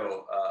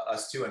trio,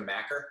 us two and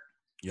Macker.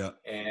 Yeah.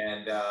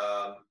 And,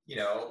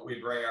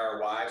 we'd bring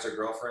our wives or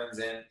girlfriends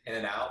in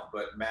and out,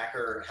 but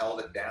Macker held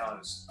it down. It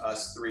was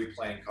us three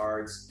playing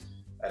cards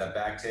at a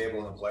back table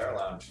in the player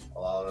lounge a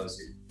lot of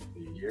those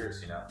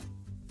years,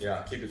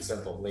 Yeah, keep it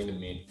simple, lean and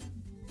mean.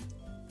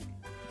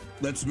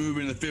 Let's move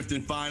into the fifth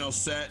and final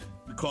set.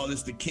 We call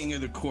this the king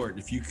of the court.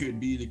 If you could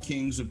be the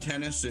kings of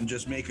tennis and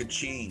just make a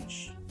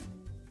change,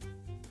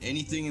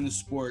 anything in the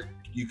sport,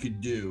 you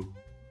could do,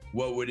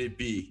 what would it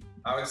be?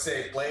 I would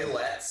say play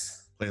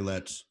Let's. Play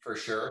Let's. For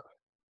sure.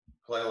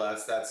 Play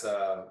Let's. That's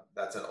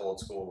an old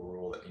school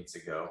rule that needs to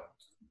go.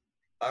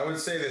 I would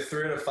say the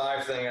 3 out of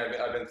 5 thing.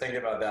 I've been thinking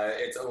about that.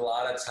 It's a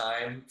lot of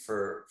time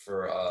for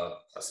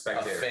a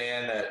spectator, a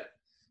fan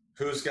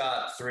who's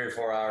got 3 or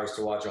 4 hours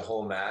to watch a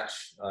whole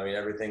match. I mean,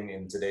 everything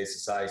in today's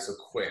society is so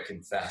quick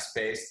and fast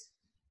paced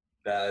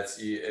that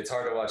it's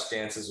hard to watch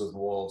Dances with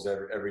Wolves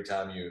every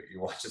time you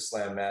watch a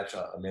slam match,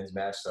 a men's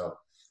match. So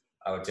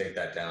I would take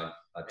that down.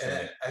 I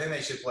think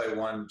they should play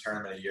one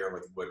tournament a year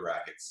with wood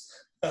rackets.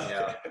 You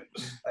know,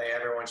 I think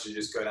everyone should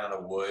just go down to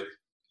wood.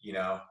 You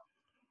know.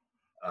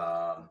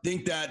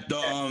 Think that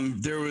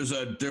there was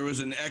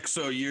an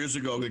EXO years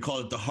ago. They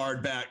called it the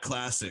Hardback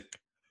Classic,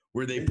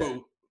 where they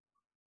put.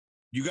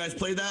 You guys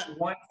played that?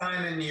 One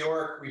time in New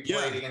York, we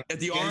played at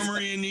the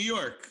Armory in New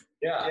York.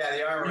 Yeah,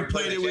 the Armory. We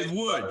played it with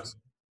wood.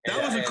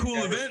 That was a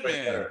cool event,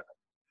 man.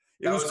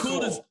 It was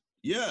cool.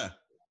 Yeah.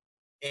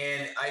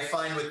 And I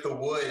find with the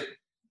wood,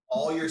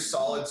 all your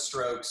solid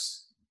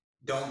strokes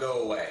don't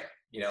go away.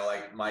 You know,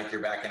 like Mike,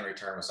 your backhand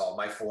return was solid.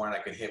 My forehand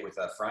I could hit with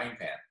a frying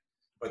pan.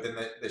 But then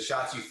the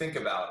shots you think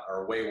about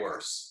are way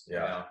worse.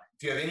 Yeah. You know?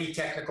 If you have any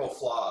technical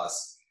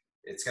flaws,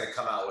 it's going to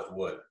come out with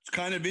wood. It's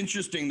kind of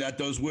interesting that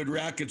those wood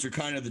rackets are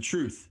kind of the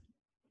truth.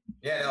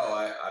 Yeah, no,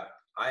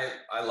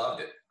 I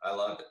loved it. I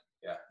loved it.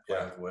 Yeah,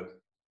 playing with wood.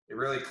 It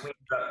really cleans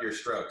up your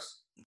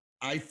strokes.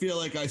 I feel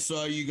like I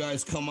saw you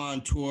guys come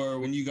on tour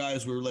when you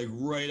guys were like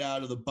right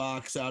out of the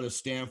box out of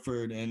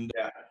Stanford. And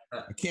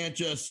I can't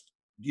just,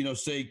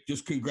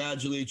 just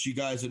congratulate you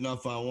guys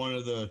enough on one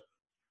of the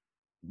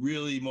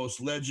really most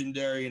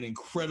legendary and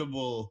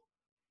incredible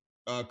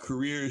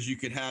careers you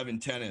could have in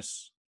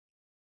tennis.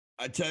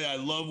 I tell you, I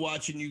love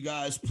watching you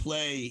guys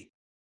play.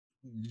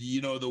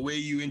 The way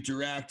you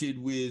interacted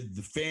with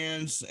the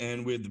fans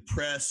and with the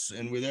press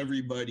and with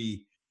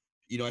everybody.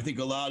 I think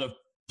a lot of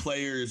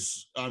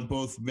players on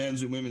both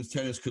men's and women's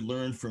tennis could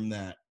learn from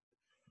that.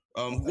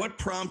 What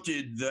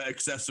prompted the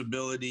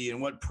accessibility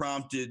and what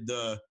prompted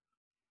the,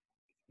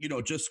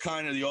 just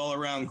kind of the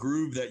all-around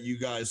groove that you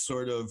guys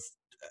sort of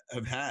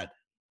have had?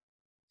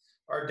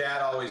 Our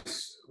dad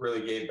always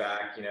really gave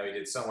back. He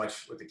did so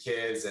much with the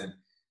kids, and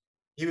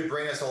he would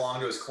bring us along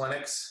to his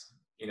clinics,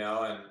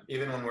 and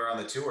even when we were on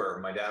the tour,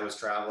 my dad was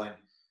traveling,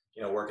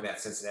 working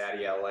at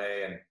Cincinnati,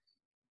 LA. And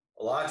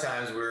a lot of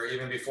times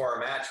even before our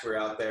match, we were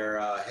out there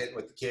hitting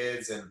with the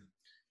kids. And,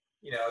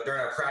 during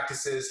our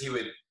practices, he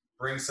would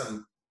bring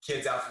some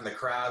kids out from the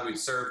crowd. We'd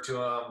serve to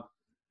them.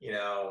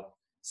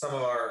 Some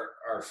of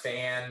our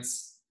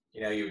fans,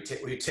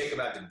 we'd take them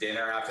out to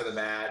dinner after the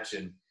match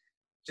and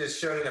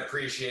just showed an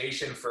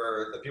appreciation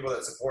for the people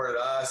that supported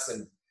us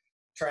and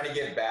trying to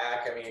give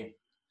back. I mean,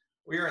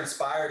 we were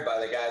inspired by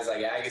the guys like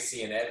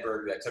Agassi and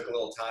Edberg that took a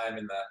little time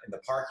in the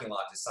parking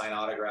lot to sign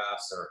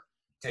autographs or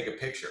take a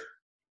picture,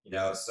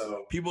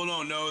 so people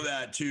don't know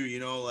that too,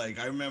 like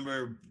I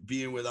remember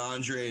being with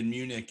Andre in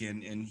Munich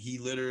and he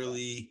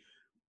literally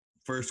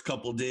first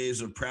couple days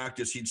of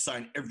practice, he'd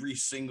sign every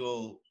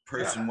single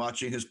person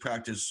watching his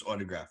practice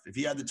autograph. If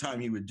he had the time,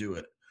 he would do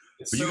it.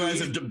 But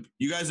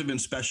you guys have been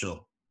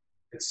special.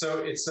 It's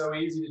so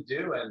easy to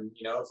do. And,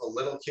 if a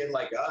little kid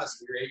like us,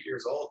 we were 8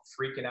 years old,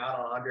 freaking out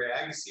on Andre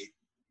Agassi,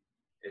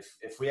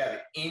 if we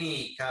have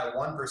any kind of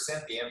 1%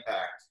 the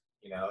impact,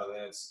 then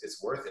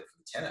it's worth it for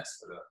the tennis,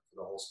 for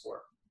the whole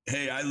sport.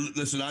 Hey, I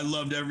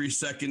loved every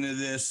second of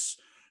this.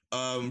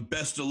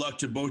 Best of luck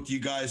to both you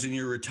guys in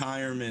your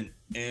retirement.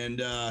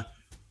 And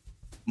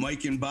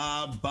Mike and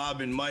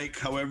Bob and Mike,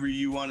 however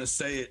you want to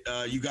say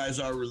it, you guys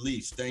are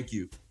released. Thank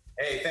you.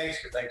 Hey, thanks.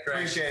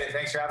 Appreciate it.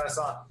 Thanks for having us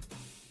on.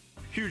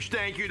 Huge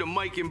thank you to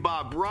Mike and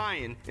Bob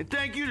Bryan, and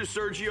thank you to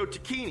Sergio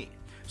Tacchini.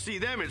 See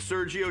them at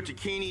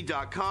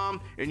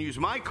sergiotacchini.com and use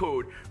my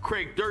code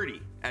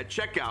CraigDirty at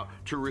checkout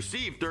to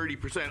receive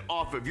 30%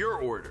 off of your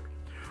order.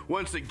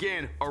 Once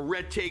again,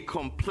 Arete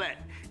Complete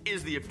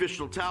is the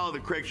official towel of the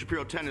Craig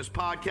Shapiro Tennis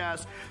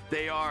Podcast.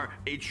 They are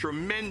a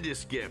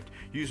tremendous gift.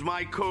 Use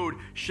my code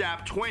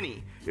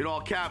SHAP20 in all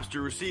caps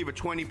to receive a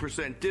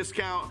 20%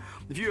 discount.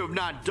 If you have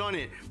not done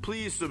it,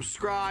 please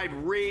subscribe,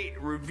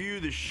 rate, review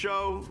the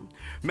show.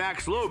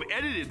 Max Loeb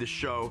edited the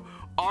show.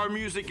 Our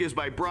music is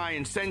by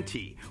Brian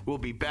Senti. We'll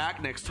be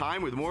back next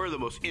time with more of the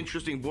most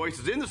interesting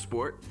voices in the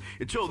sport.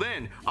 Until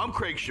then, I'm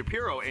Craig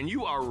Shapiro, and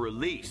you are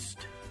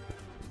released.